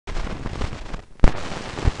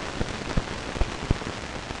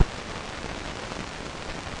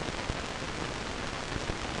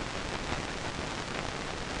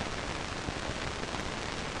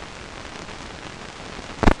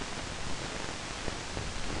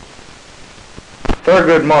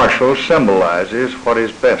Thurgood Marshall symbolizes what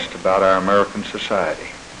is best about our American society.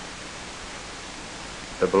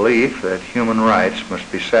 The belief that human rights must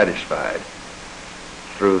be satisfied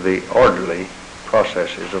through the orderly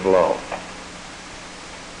processes of law.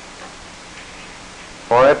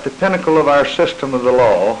 For at the pinnacle of our system of the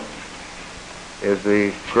law is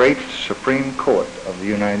the great Supreme Court of the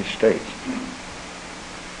United States.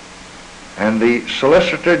 And the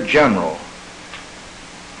Solicitor General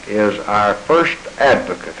is our first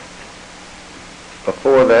advocate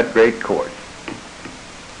before that great court.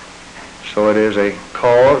 So it is a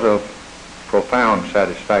cause of profound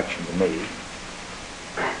satisfaction to me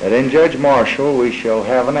that in Judge Marshall we shall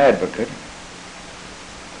have an advocate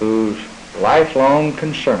whose lifelong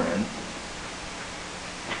concern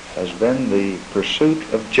has been the pursuit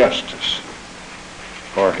of justice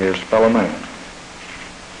for his fellow man.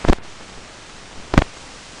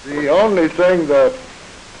 The only thing that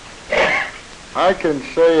I can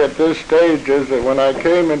say at this stage is that when I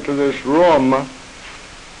came into this room,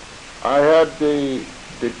 I had the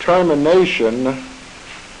determination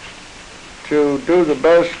to do the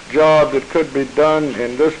best job that could be done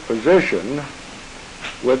in this position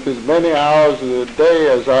with as many hours of the day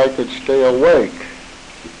as I could stay awake.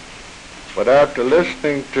 But after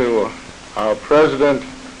listening to our President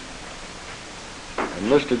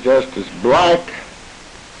and Mr. Justice Black,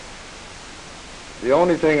 the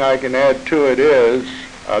only thing I can add to it is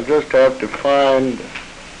I'll just have to find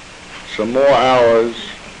some more hours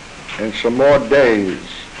and some more days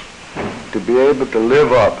to be able to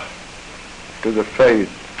live up to the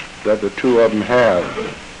faith that the two of them have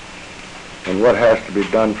and what has to be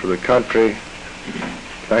done for the country.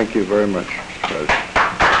 Thank you very much, Mr. President.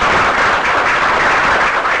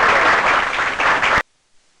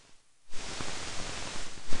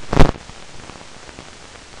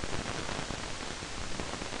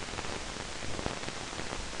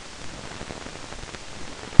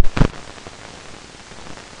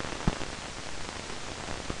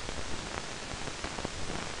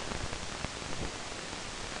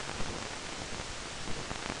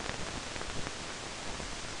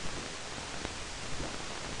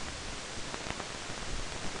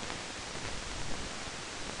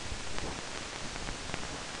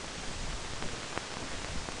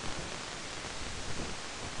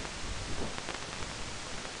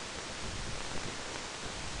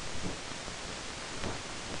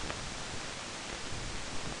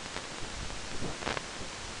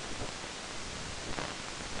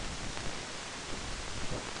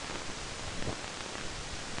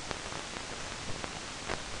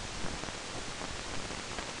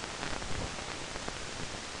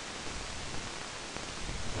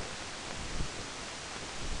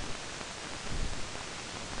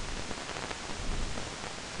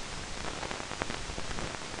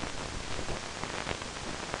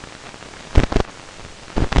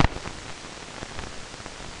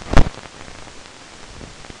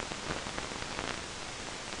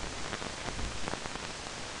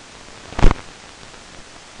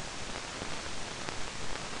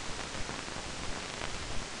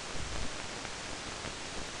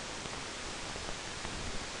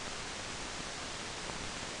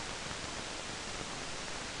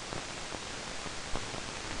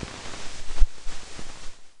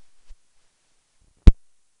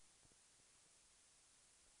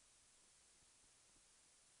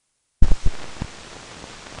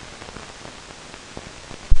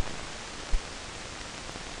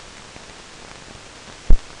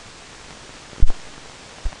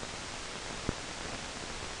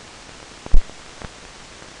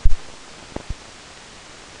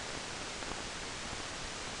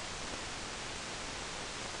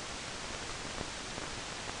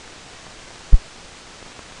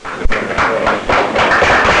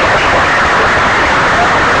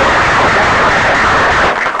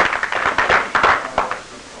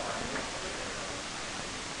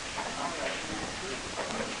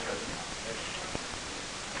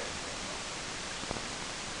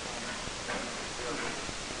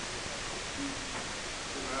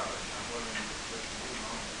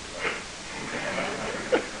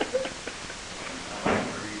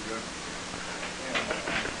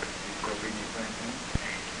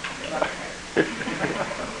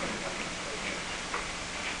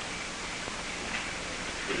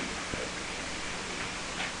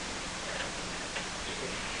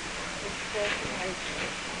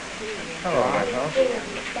 Hello, Lighthouse.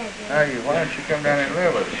 How are you? Why don't you come down and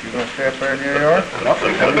live with us? You going to stay up there in New York? My,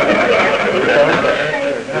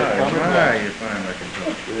 you're fine looking.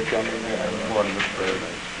 One of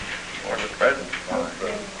the presidents. One of the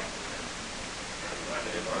presidents.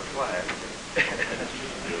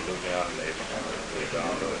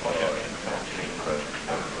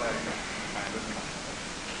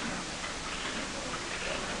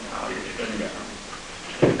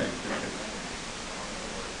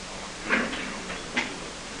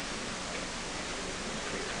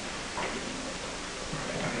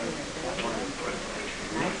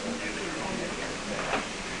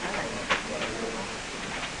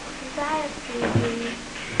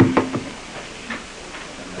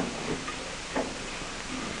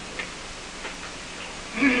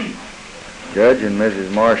 Judge and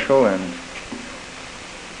Mrs. Marshall and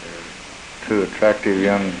two attractive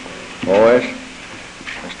young boys,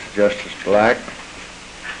 Mr. Justice Black,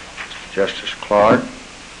 Mr. Justice Clark,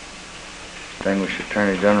 Distinguished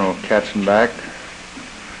Attorney General Katzenbach,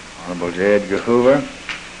 Honorable J. Edgar Hoover,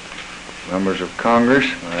 members of Congress,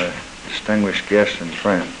 my distinguished guests and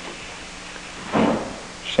friends.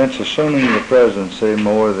 Since assuming the presidency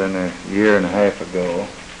more than a year and a half ago,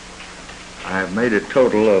 I have made a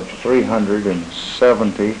total of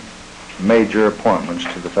 370 major appointments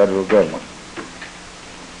to the federal government.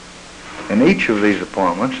 In each of these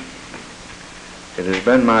appointments, it has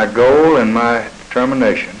been my goal and my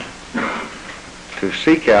determination to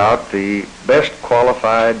seek out the best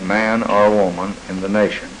qualified man or woman in the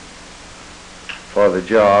nation for the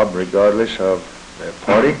job, regardless of their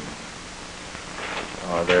party,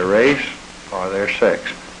 or their race, or their sex.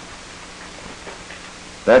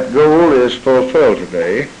 That goal is fulfilled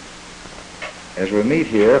today as we meet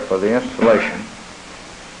here for the installation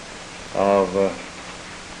of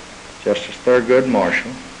Justice Thurgood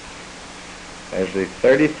Marshall as the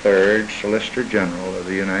 33rd Solicitor General of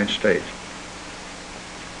the United States.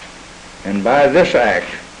 And by this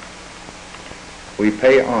act, we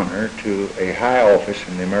pay honor to a high office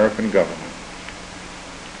in the American government,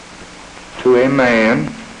 to a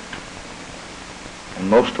man, and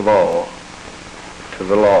most of all, to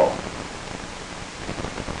the law.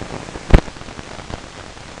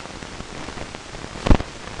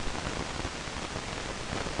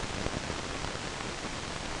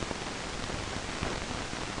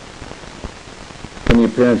 Any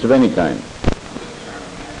appearance of any kind?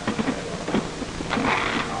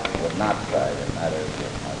 I would not say that matters.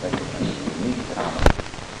 I think it's a unique comment.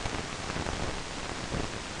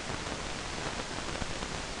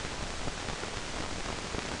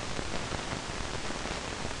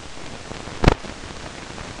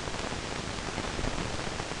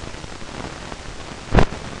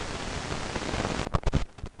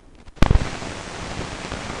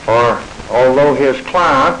 For although his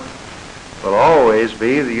client will always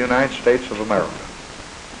be the United States of America,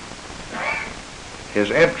 his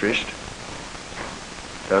interest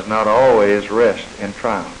does not always rest in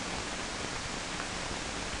triumph.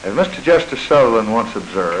 As Mr. Justice Sutherland once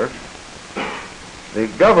observed, the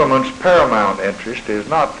government's paramount interest is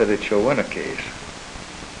not that it shall win a case,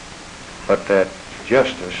 but that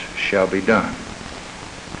justice shall be done.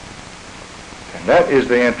 And that is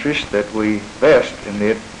the interest that we vest in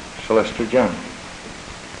the Solicitor General.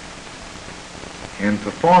 In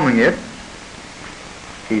performing it,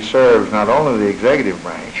 he serves not only the executive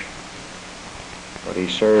branch, but he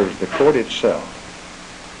serves the court itself.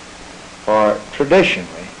 For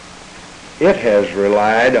traditionally, it has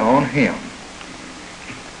relied on him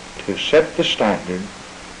to set the standard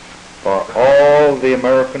for all the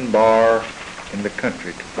American bar in the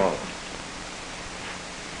country to follow.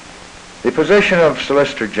 The position of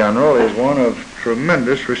Solicitor General is one of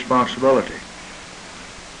tremendous responsibility,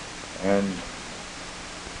 and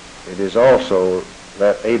it is also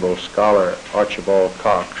that able scholar Archibald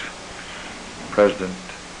Cox, President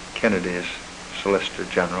Kennedy's Solicitor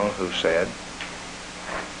General, who said,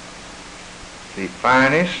 "The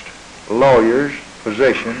finest lawyer's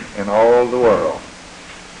position in all the world."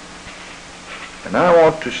 And I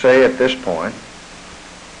want to say at this point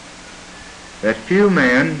that few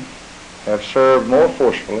men have served more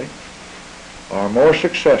forcefully or more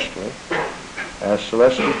successfully as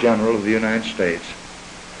Solicitor General of the United States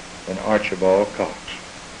than Archibald Cox.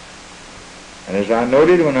 And as I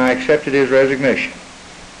noted when I accepted his resignation,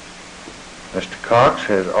 Mr. Cox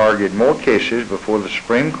has argued more cases before the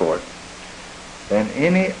Supreme Court than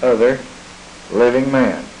any other living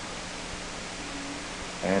man.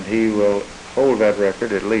 And he will hold that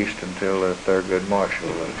record at least until Thurgood Marshall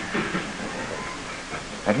will.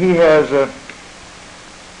 And he has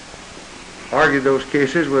argued those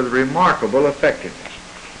cases with remarkable effectiveness.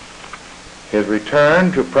 His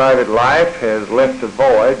return to private life has left a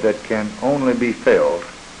void that can only be filled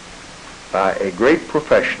by a great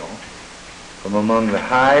professional from among the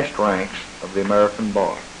highest ranks of the American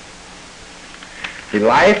bar. The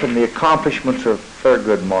life and the accomplishments of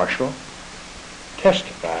Thurgood Marshall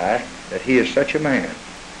testify that he is such a man.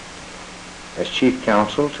 As chief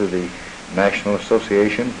counsel to the National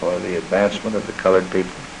Association for the Advancement of the Colored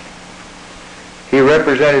People, he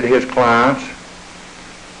represented his clients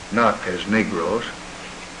not as Negroes,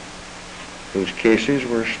 whose cases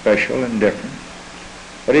were special and different,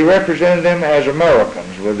 but he represented them as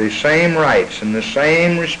Americans with the same rights and the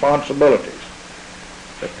same responsibilities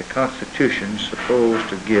that the Constitution is supposed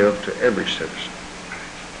to give to every citizen.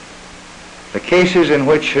 The cases in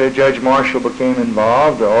which Judge Marshall became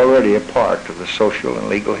involved are already a part of the social and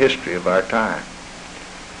legal history of our time.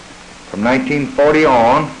 From 1940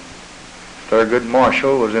 on, Thurgood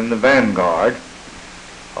Marshall was in the vanguard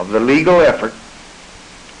of the legal effort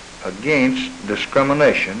against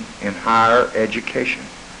discrimination in higher education,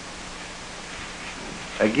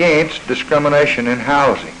 against discrimination in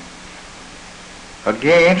housing,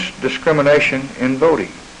 against discrimination in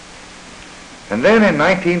voting. And then in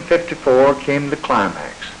 1954 came the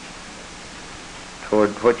climax,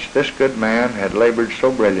 toward which this good man had labored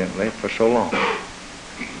so brilliantly for so long.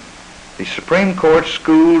 The Supreme Court's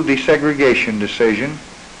school desegregation decision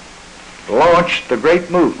launched the great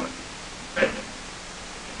movement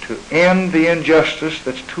to end the injustice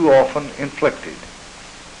that's too often inflicted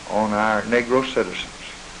on our Negro citizens.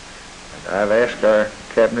 And I've asked our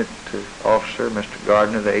cabinet officer, Mr.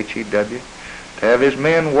 Gardner, the HEW, to have his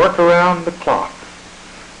men work around the clock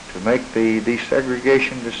to make the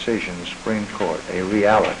desegregation decision of the Supreme Court a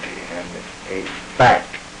reality and a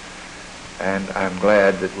fact. And I'm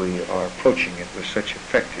glad that we are approaching it with such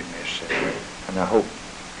effectiveness, and I hope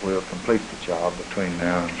we'll complete the job between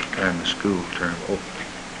now and the time the school term opens.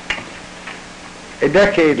 A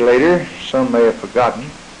decade later, some may have forgotten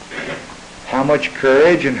how much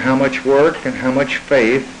courage and how much work and how much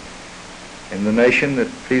faith in the nation that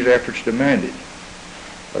these efforts demanded.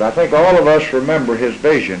 But I think all of us remember his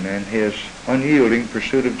vision and his unyielding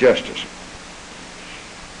pursuit of justice.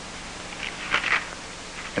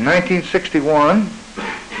 In 1961,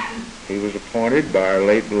 he was appointed by our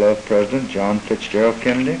late beloved President John Fitzgerald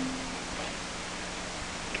Kennedy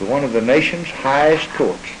to one of the nation's highest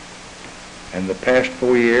courts. And the past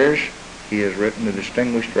 4 years, he has written a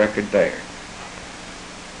distinguished record there.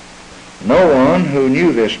 No one who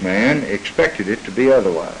knew this man expected it to be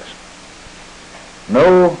otherwise.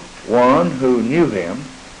 No one who knew him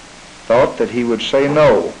thought that he would say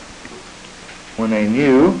no when a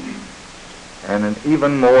new and an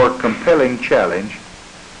even more compelling challenge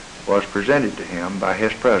was presented to him by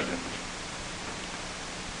his president.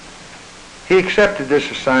 He accepted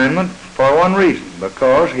this assignment for one reason,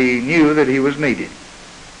 because he knew that he was needed,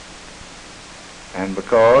 and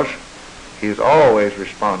because he has always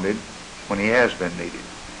responded when he has been needed.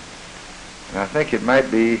 And I think it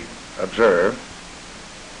might be observed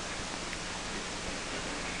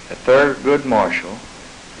that Thurgood Marshall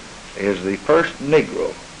is the first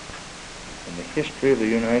Negro in the history of the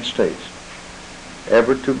United States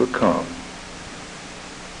ever to become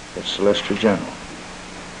its Solicitor General.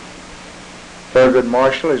 Thurgood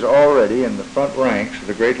Marshall is already in the front ranks of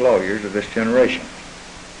the great lawyers of this generation.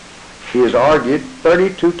 He has argued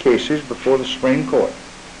 32 cases before the Supreme Court.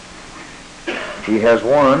 He has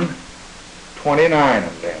won 29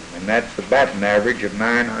 of them, and that's the batting average of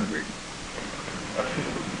 900.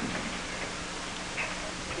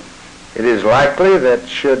 It is likely that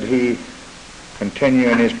should he continue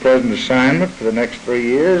in his present assignment for the next 3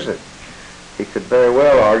 years, that he could very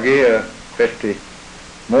well argue 50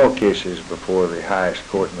 more cases before the highest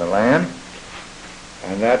court in the land,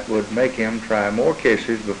 and that would make him try more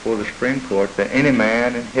cases before the Supreme Court than any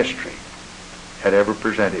man in history had ever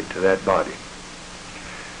presented to that body.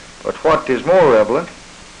 But what is more relevant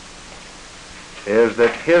is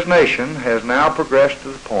that his nation has now progressed to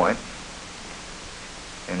the point,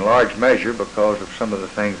 in large measure because of some of the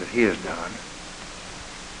things that he has done,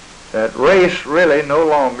 that race really no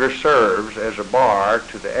longer serves as a bar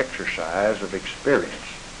to the exercise of experience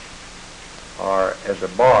or as a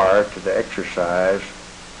bar to the exercise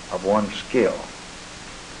of one's skill.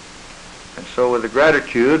 And so with the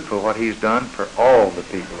gratitude for what he's done for all the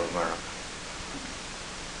people of America,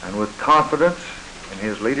 and with confidence in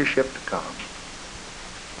his leadership to come,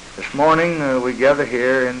 this morning we gather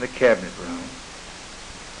here in the Cabinet Room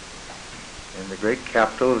in the great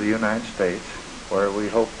capital of the United States, where we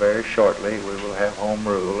hope very shortly we will have home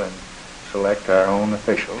rule and select our own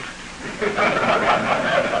officials,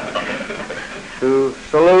 to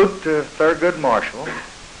salute Thurgood Marshall,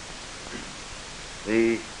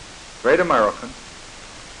 the great American,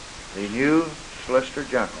 the new Solicitor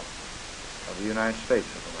General of the United States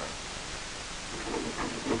of America.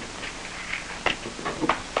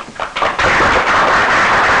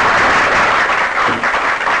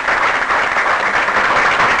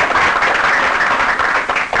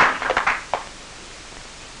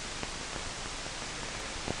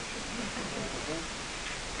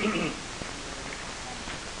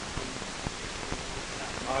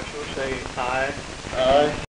 Marshall, say aye. Aye.